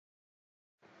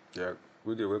Yeah,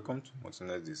 good day. Welcome to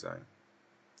Mountainous Design.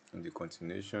 In the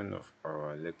continuation of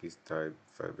our Lekki style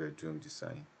 5-bedroom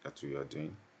design that we are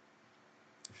doing,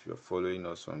 if you're following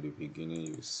us from the beginning,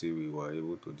 you see we were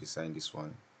able to design this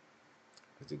one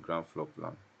as the ground floor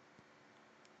plan.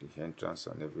 The entrance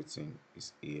and everything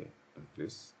is here in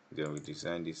place. Then we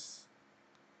designed this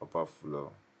upper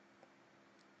floor.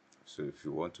 So if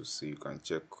you want to see, you can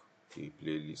check the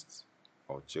playlist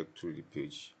or check through the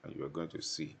page, and you are going to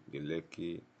see the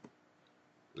Lekki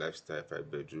lifestyle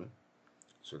 5-bedroom.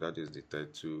 So that is the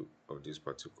title of this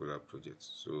particular project.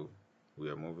 So we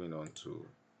are moving on to,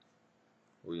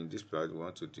 in this part we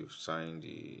want to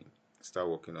start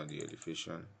working on the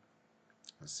elevation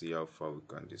and see how far we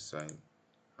can design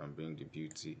and bring the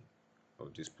beauty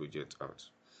of this project out.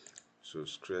 So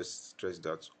stretch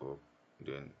that up.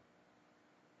 Then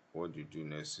what you do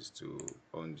next is to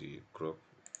on the crop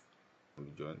on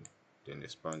the joint, then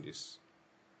expand it,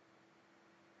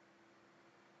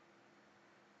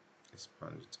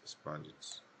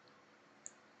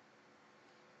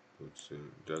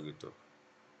 drag it up.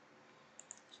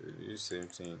 So do the same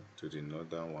thing to the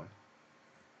northern one.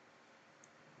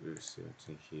 Do the same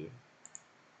thing here.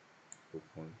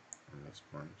 Open and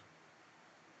expand.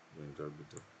 Then drag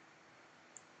it up.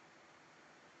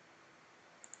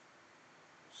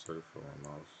 Sorry for my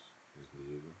mouse is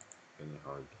behaving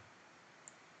anyhow again.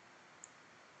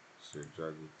 So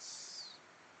drag it.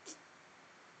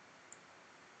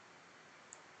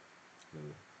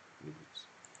 Leave it.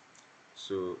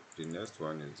 So the next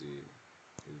one is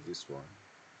this one.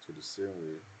 So the same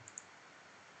way.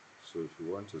 So if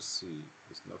you want to see,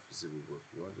 it's not visible, but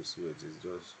if you want to see it is,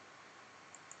 just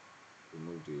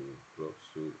remove the crop.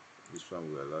 So this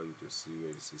one will allow you to see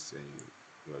where this is, and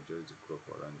you adjust the crop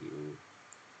around the whole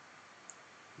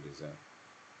design.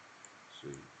 So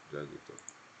you drag it up.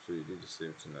 So you do the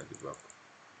same thing at the back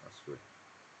as well.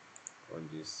 On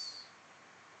this,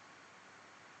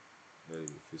 let it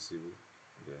be visible.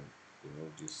 Then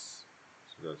remove this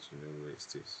so that you know where it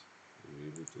stays.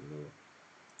 You'll be able to know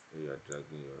where you are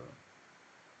dragging your.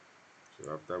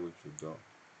 So after which you've done,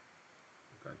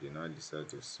 you can now decide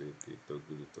to say, okay,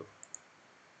 toggle it off.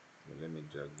 But let me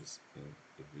drag this in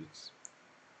a bit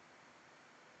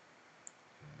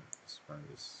and expand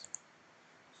this.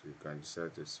 So you can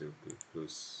decide to say, okay,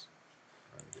 close,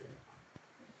 and then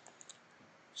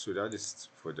so that is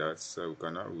for that. So we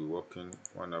can now be working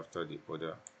one after the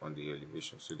other on the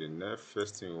elevation. So the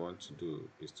first thing we want to do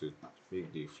is to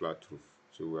make the flat roof.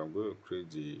 So we are going to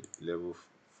create the level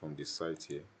from the side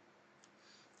here.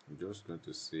 I'm just going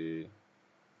to say,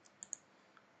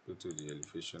 go to the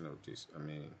elevation of this,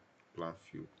 plan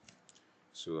view.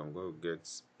 So I'm going to get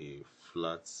a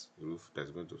flat roof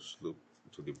that's going to slope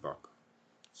to the back.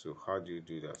 So how do you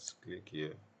do that? Click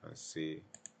here and say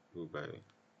roof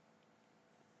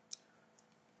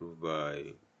by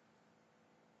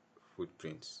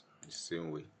footprints the same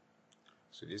way.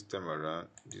 So this time around,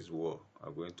 this wall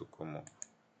are going to come up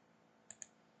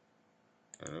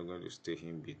and I'm going to stay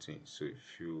in between. So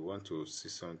if you want to see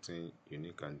something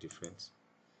unique and different,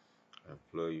 I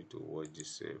implore you to watch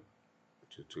this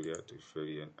tutorial to the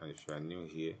very end. And if you are new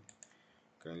here,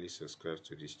 kindly subscribe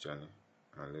to this channel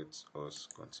and let us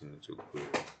continue to grow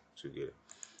together.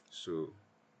 So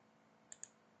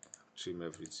trim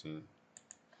everything.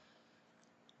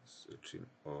 So trim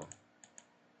all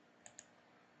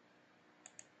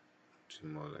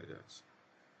like that.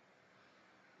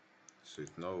 So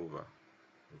it's not over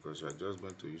because you are just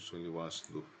going to use only one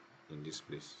slope in this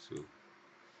place. So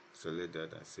select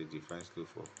that and say define slope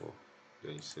for 4.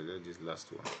 Then you select this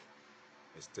last one,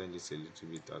 extend this a little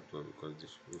bit outward because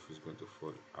this roof is going to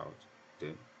fall out.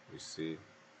 Then we say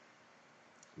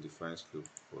define slope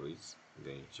for it.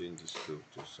 Then you change the slope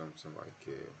to something like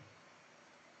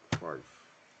 5.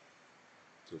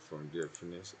 So from there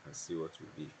finish and see what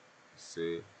will be.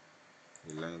 Say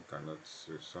the line cannot,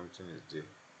 so something is there.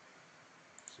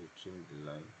 So trim the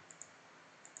line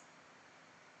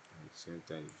and at the same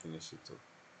time you finish it up.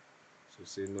 So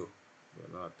say no,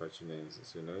 you're not attaching anything.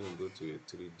 So now you go to your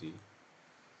 3D,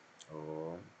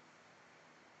 or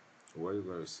what you're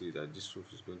going to see that this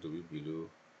roof is going to be below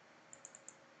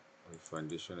the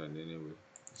foundation, and anyway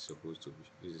it's supposed to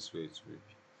be. This is where it will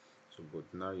be. So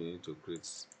but now you need to create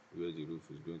where the roof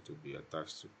is going to be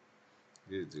attached to.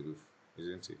 This is the roof,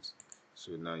 isn't it?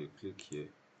 So now you click here,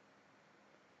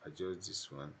 adjust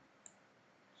this one,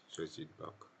 stretch it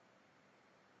back.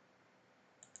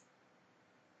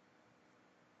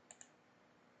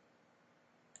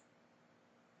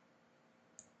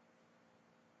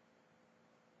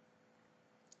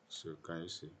 So can you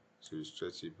see? So you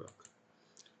stretch it back.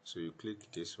 So you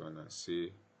click this one and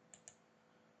say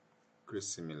create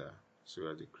similar. So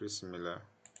at the create similar,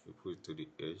 you put it to the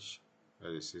edge,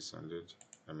 that is 600,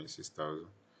 6,000.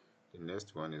 The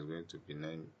next one is going to be 9,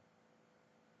 it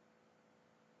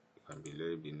can be, let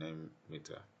it be 9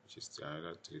 meter, which is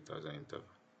another 3,000 interval.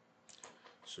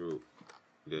 So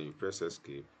then you press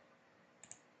escape,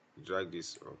 drag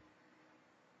this up.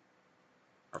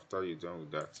 After you're done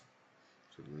with that,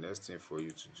 so the next thing for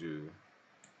you to do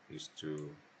is to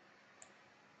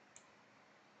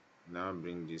now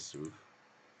bring this roof.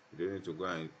 You don't need to go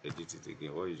and edit it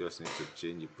again. Or you just need to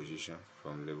change the position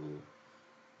from level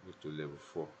to level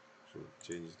 4. So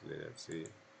change it, let's say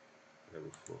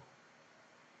level 4.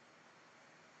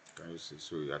 Can you see?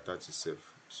 So you attach yourself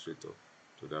straight up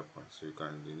to that point. So you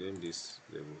can rename this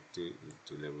level 3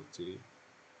 to level 3.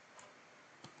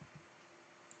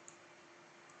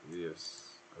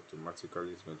 Yes,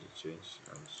 automatically it's going to change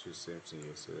and do same thing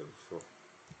here. So level 4. So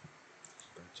you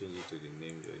can change it to the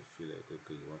name that you feel like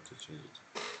okay you want to change it.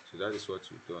 So that is what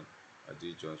you've done at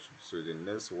this junction. So the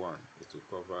next one is to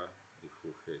cover the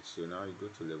full head. So now you go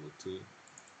to level 3.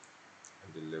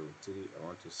 At the level 3, I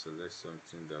want to select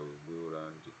something that will go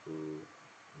around the whole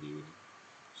building.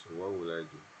 So what will I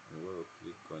do? I'm going to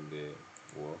click on the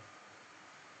wall,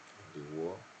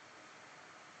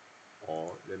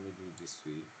 or let me do it this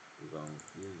way. You can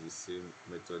use the same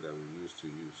method that we used to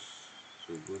use.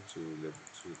 So go to level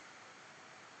 2.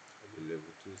 At the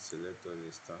level 2, select all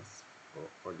instance or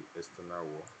all the external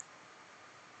wall.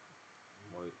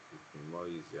 It will be more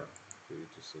easier for you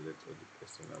to select all the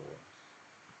external walls.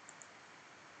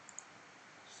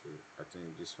 So I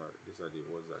think these are the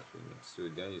words that we need. So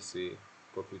then you say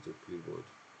copy to clipboard.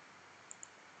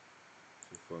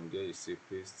 So from there you say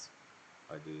paste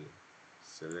at the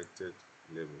selected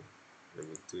level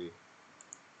 3,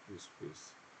 use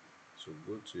paste. So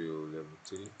go to your level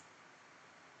 3.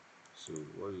 So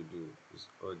what you do is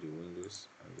all the windows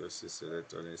and just say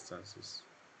select all instances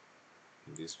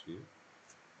in this view.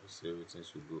 You see everything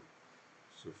should go.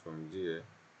 So from there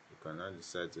you can now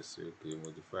decide to say okay,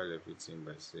 modify everything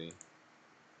by saying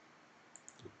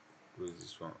close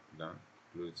this one down,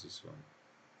 close this one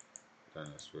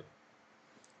down as well.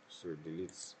 So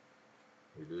delete,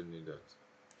 we don't need that.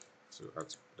 So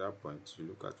at that point you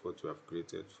look at what you have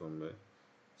created from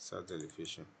start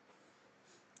elevation.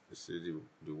 You see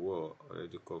the wall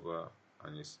already cover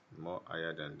and it's more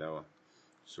higher than that one.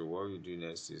 So what you do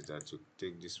next is that you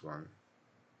take this one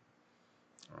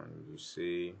and you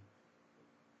say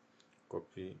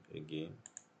copy again,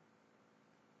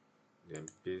 then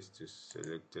paste to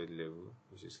selected level,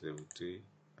 which is level 3,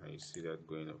 and you see that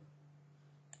going up.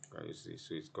 Can you see?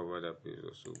 So it's covered up here.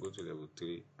 So go to level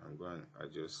 3 and go and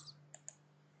adjust.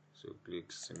 So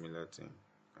click similar thing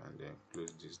and then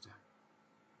close this down.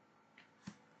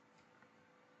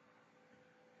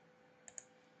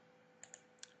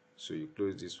 So you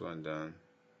close this one down.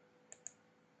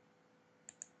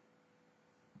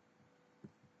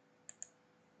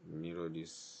 Mirror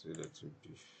this so that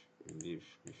it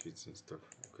fits in stuff.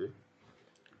 Okay.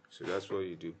 So that's what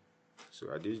you do.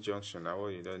 So at this junction, now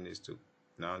what you don't need to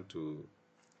now to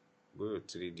go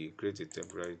to 3D, create a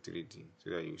temporary 3D so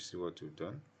that you see what you've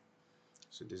done.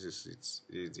 So this is it.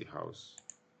 This is the house.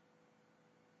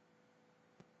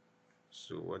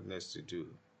 So what next to do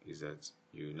is that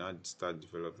you now start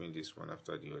developing this one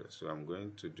after the other. So I'm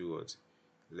going to do what?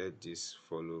 Let this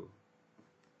follow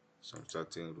some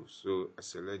certain rules. So I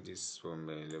select this from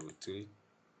level 3.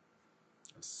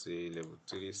 I say level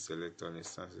 3, select all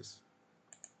instances.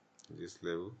 This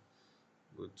level,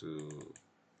 go to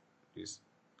this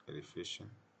elevation,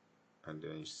 and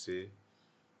then you say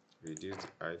reduce the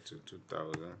height to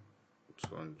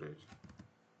 2,200.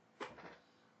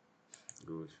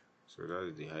 Good. So that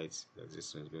is the height that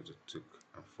this one is going to take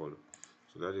and follow.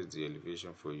 So that is the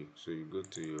elevation for you. So you go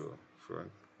to your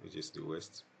front, which is the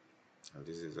west, and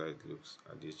this is how it looks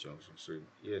at this junction. So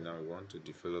here now we want to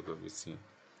develop everything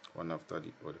one after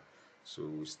the other. So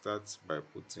we start by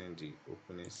putting the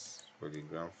openings for the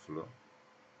ground floor.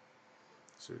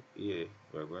 So here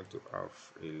we are going to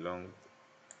have a long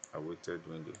awaited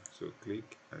window. So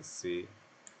click and say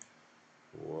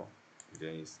wall,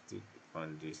 then you stick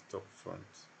on the top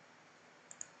front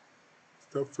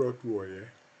wall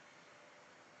here.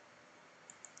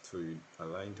 So you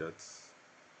align that,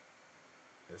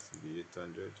 has to be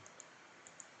 800.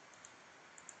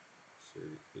 So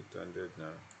 800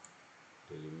 now,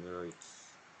 then you mirror it.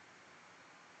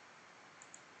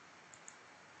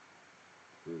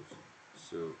 Good.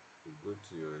 So you go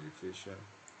to your elevation,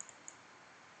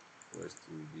 west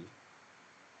will be.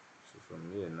 So from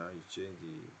here now you change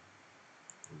the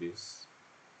base.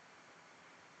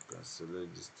 You can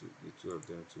select the two of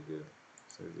them together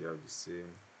so they have the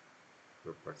same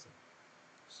property.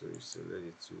 So you select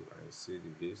it to, and you see the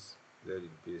base, let the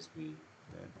base be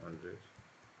 900.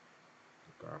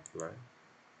 You can apply,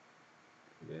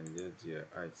 then let the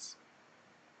height,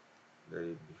 let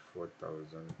it be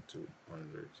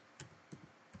 4200.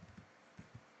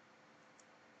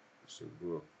 So go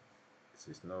up. It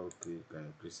is now okay, you can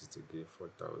increase it again,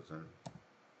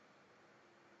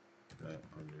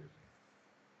 4900.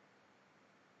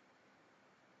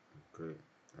 Okay,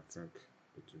 I think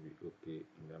it will be okay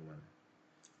in that manner.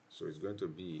 So it's going to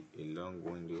be a long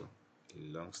window, a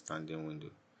long standing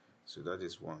window. So that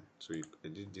is one. So you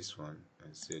edit this one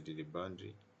and say edit the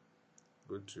boundary.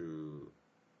 Go to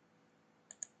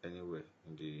anywhere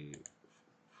in the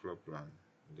floor plan,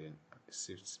 then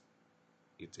shift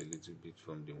it a little bit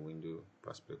from the window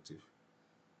perspective.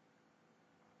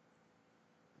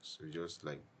 So just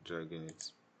like dragging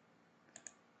it.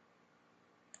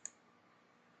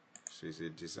 So it's a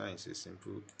design, it's a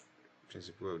simple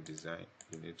principle of design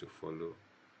you need to follow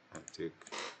and take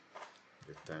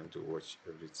the time to watch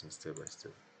everything step by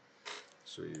step.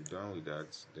 So you're done with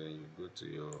that, then you go to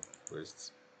your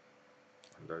quest,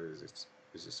 and that is it.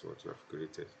 This is what you have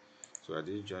created. So at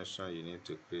this junction, you need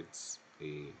to create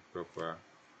a proper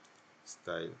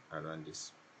style around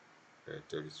this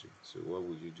territory. So what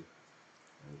would you do?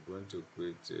 I'm going to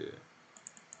create a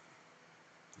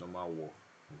normal wall.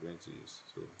 I'm going to use,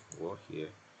 so wall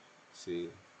here, say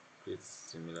create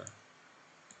similar.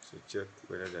 So check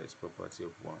whether there is property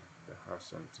of one that has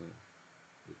something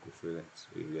equivalent. So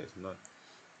if there is not,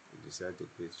 you decide to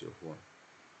create your one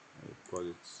and you call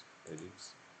it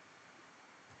edit.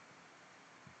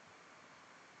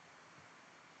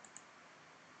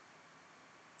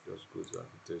 Just go to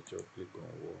architecture, click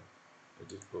on wall,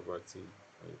 edit property,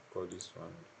 and you call this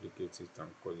one, duplicate it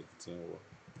and call it thin wall.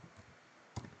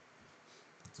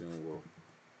 Thin wall.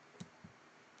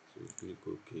 So you click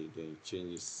OK, then you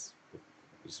change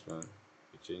this one,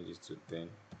 you change it to 10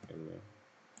 mm.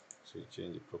 So you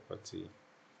change the property.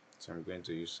 So I'm going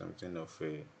to use something of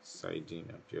a siding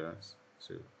appearance.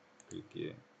 So click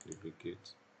here,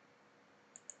 duplicate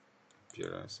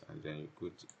appearance, and then you go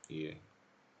to here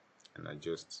and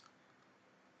adjust.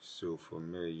 So for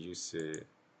me, use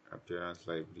appearance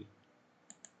library.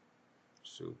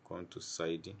 So come to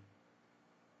siding.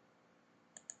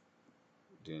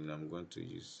 Then I'm going to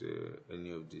use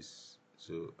any of this.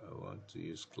 So I want to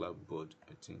use clapboard.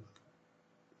 I think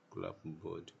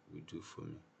clapboard will do for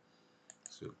me.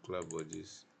 So clapboard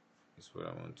is what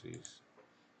I want to use.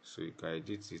 So you can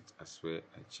edit it as well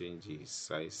and change the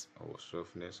size or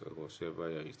softness or whatever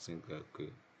you think that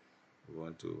okay, you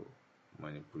want to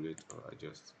manipulate or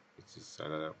adjust. It is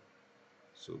allowed.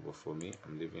 So but for me,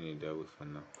 I'm leaving it that way for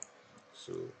now.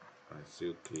 So I say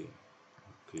okay.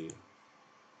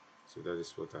 So that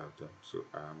is what I have done. So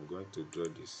I'm going to draw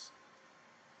this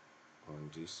on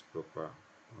this proper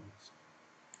point.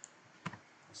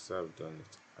 So I've done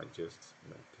it. Adjust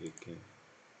by clicking.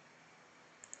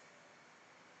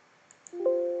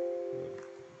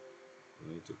 You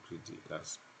need to create the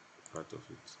last part of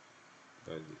it.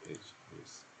 That's the edge.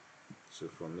 Yes. So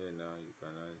from here now you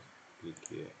can now click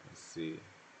here and say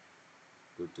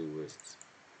go to west.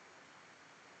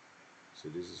 So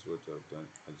this is what I've done.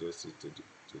 Adjust it to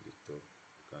the top. You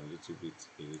can a little bit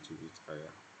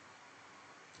higher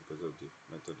because of the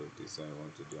method of design I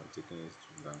want to do. I'm taking it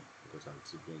to down because I'm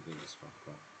still bringing this one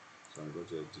from. So I'm going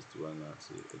to edit one now.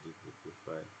 Say edit the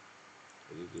profile.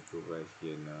 Edit the profile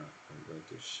here now. I'm going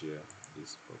to share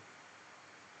this up.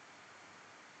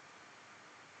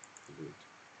 Good.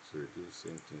 So do the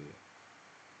same thing here.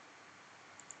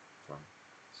 Fine.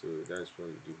 So that's what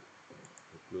you do.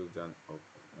 You close down up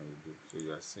and you do. So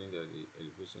you are seeing that the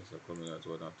elevations are coming out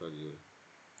one after the other.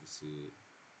 It's a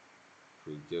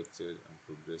projected and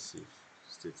progressive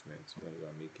statement when you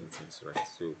are making things right.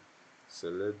 So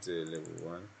select level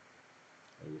 1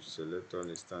 and you select all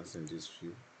instance in this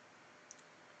view.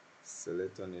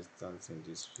 Select an instance in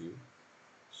this view.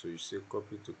 So you say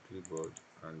copy to clipboard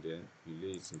and then you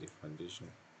lay it in the foundation.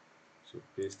 So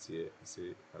paste here and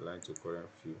say align to current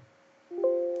view.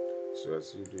 So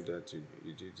as you do that,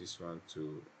 you do this one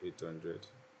to 800.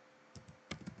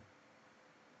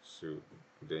 So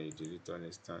then you delete one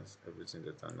instance, everything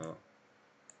that are not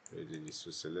ready.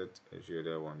 So select every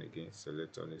other one again,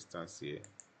 select all instance here,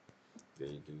 then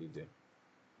you delete them.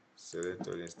 Select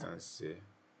all instance here,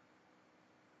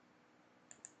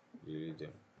 delete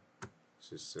them.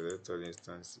 So select all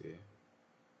instance here,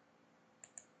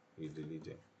 you delete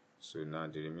them. So now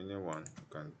the remaining one, you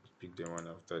can pick them one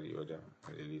after the other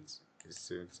and delete. The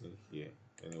same thing here,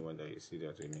 anyone that you see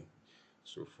that remain.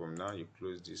 So from now you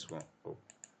close this one up.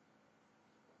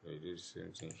 I do the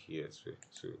same thing here as well.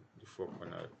 So the four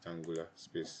corner rectangular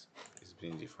space is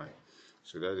being defined.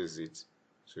 So that is it.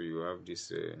 So you have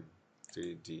this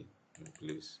 3D in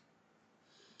place.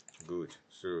 Good.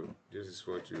 So this is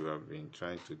what you have been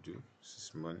trying to do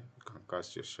this morning. You can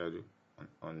cast your shadow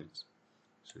on it.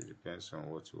 So it depends on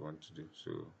what you want to do.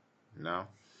 So now,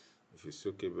 if it's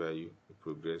okay by you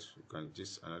progress, you can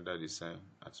just another design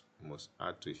that must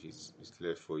add to it is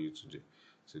left for you to do.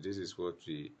 So this is what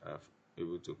we have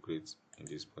able to create in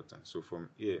this pattern. So from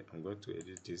here, I'm going to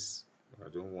edit this. I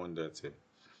don't want that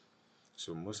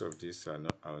so most of these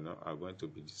are going to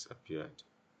be disappeared.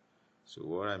 So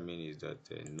what I mean is that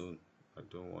none. I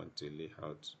don't want a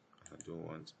layout. I don't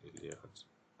want a layout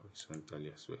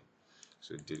horizontally as well.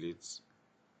 So delete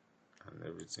and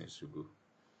everything should go.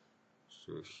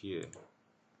 So here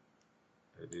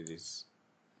I did this.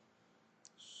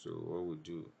 So what we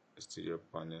do, exterior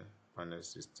panel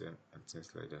system and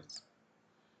things like that.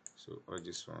 So all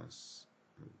these ones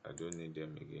I don't need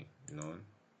them again. None,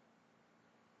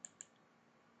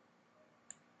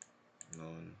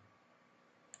 none,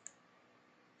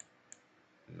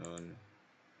 none,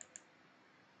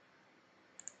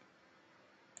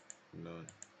 none.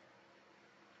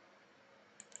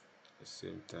 At the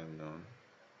same time none,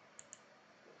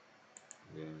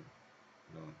 then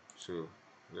none. So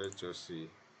let's just see,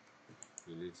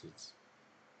 delete it.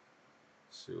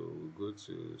 So we go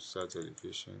to start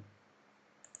elevation.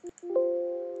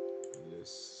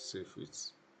 Let's save it.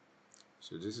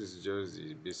 So this is just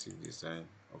the basic design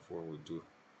of what we do.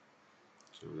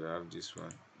 So we have this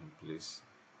one in place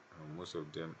and most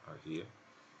of them are here.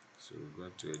 So we're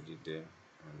going to edit them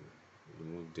and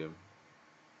remove them.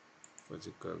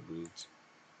 Vertical grid,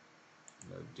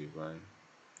 not divine,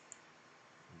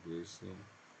 glazing,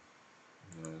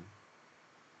 none,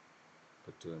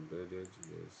 auto embedded,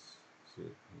 yes. So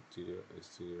interior,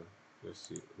 exterior, let's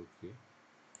see, okay,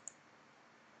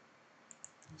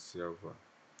 and silver.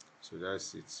 So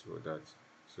that's it for that.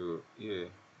 So here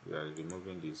we are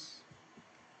removing this.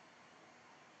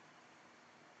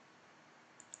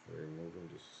 We're removing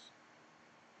this.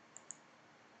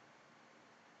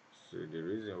 So the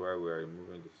reason why we are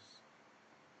removing this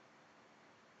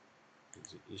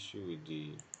is the issue with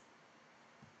the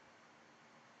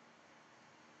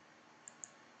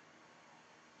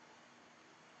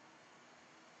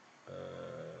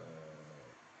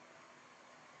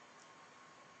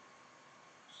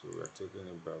so we are taking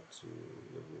it back to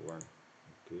level 1.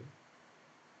 Okay,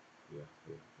 yeah.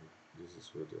 This is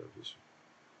where they have issue.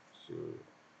 So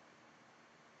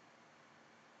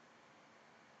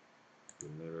we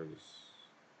mirror this.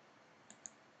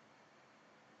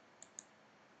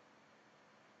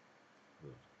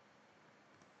 Good.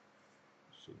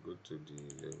 So go to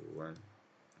the level 1 and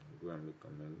go and make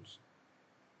amends.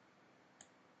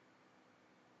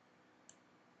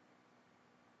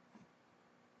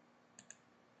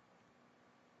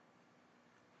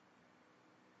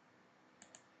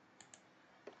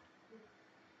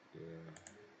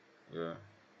 Yeah.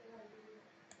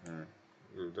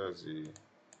 So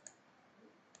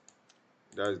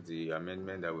that's the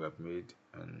amendment that we have made,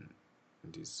 and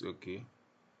it is okay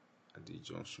at the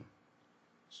junction.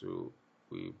 So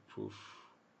we proof.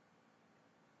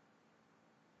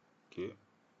 Okay,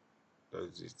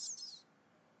 that's it.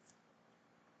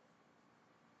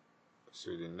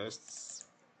 So the next,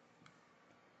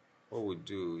 what we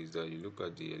do is that you look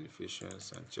at the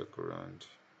elevations and check around.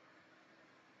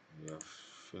 You have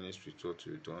finished with what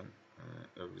you've done.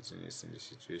 Everything is in the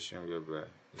situation whereby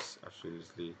it's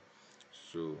absolutely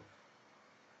so.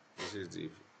 This is the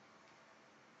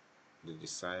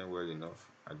design well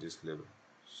enough at this level.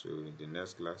 So in the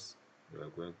next class we are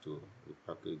going to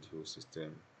repackage the whole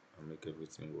system and make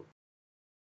everything work.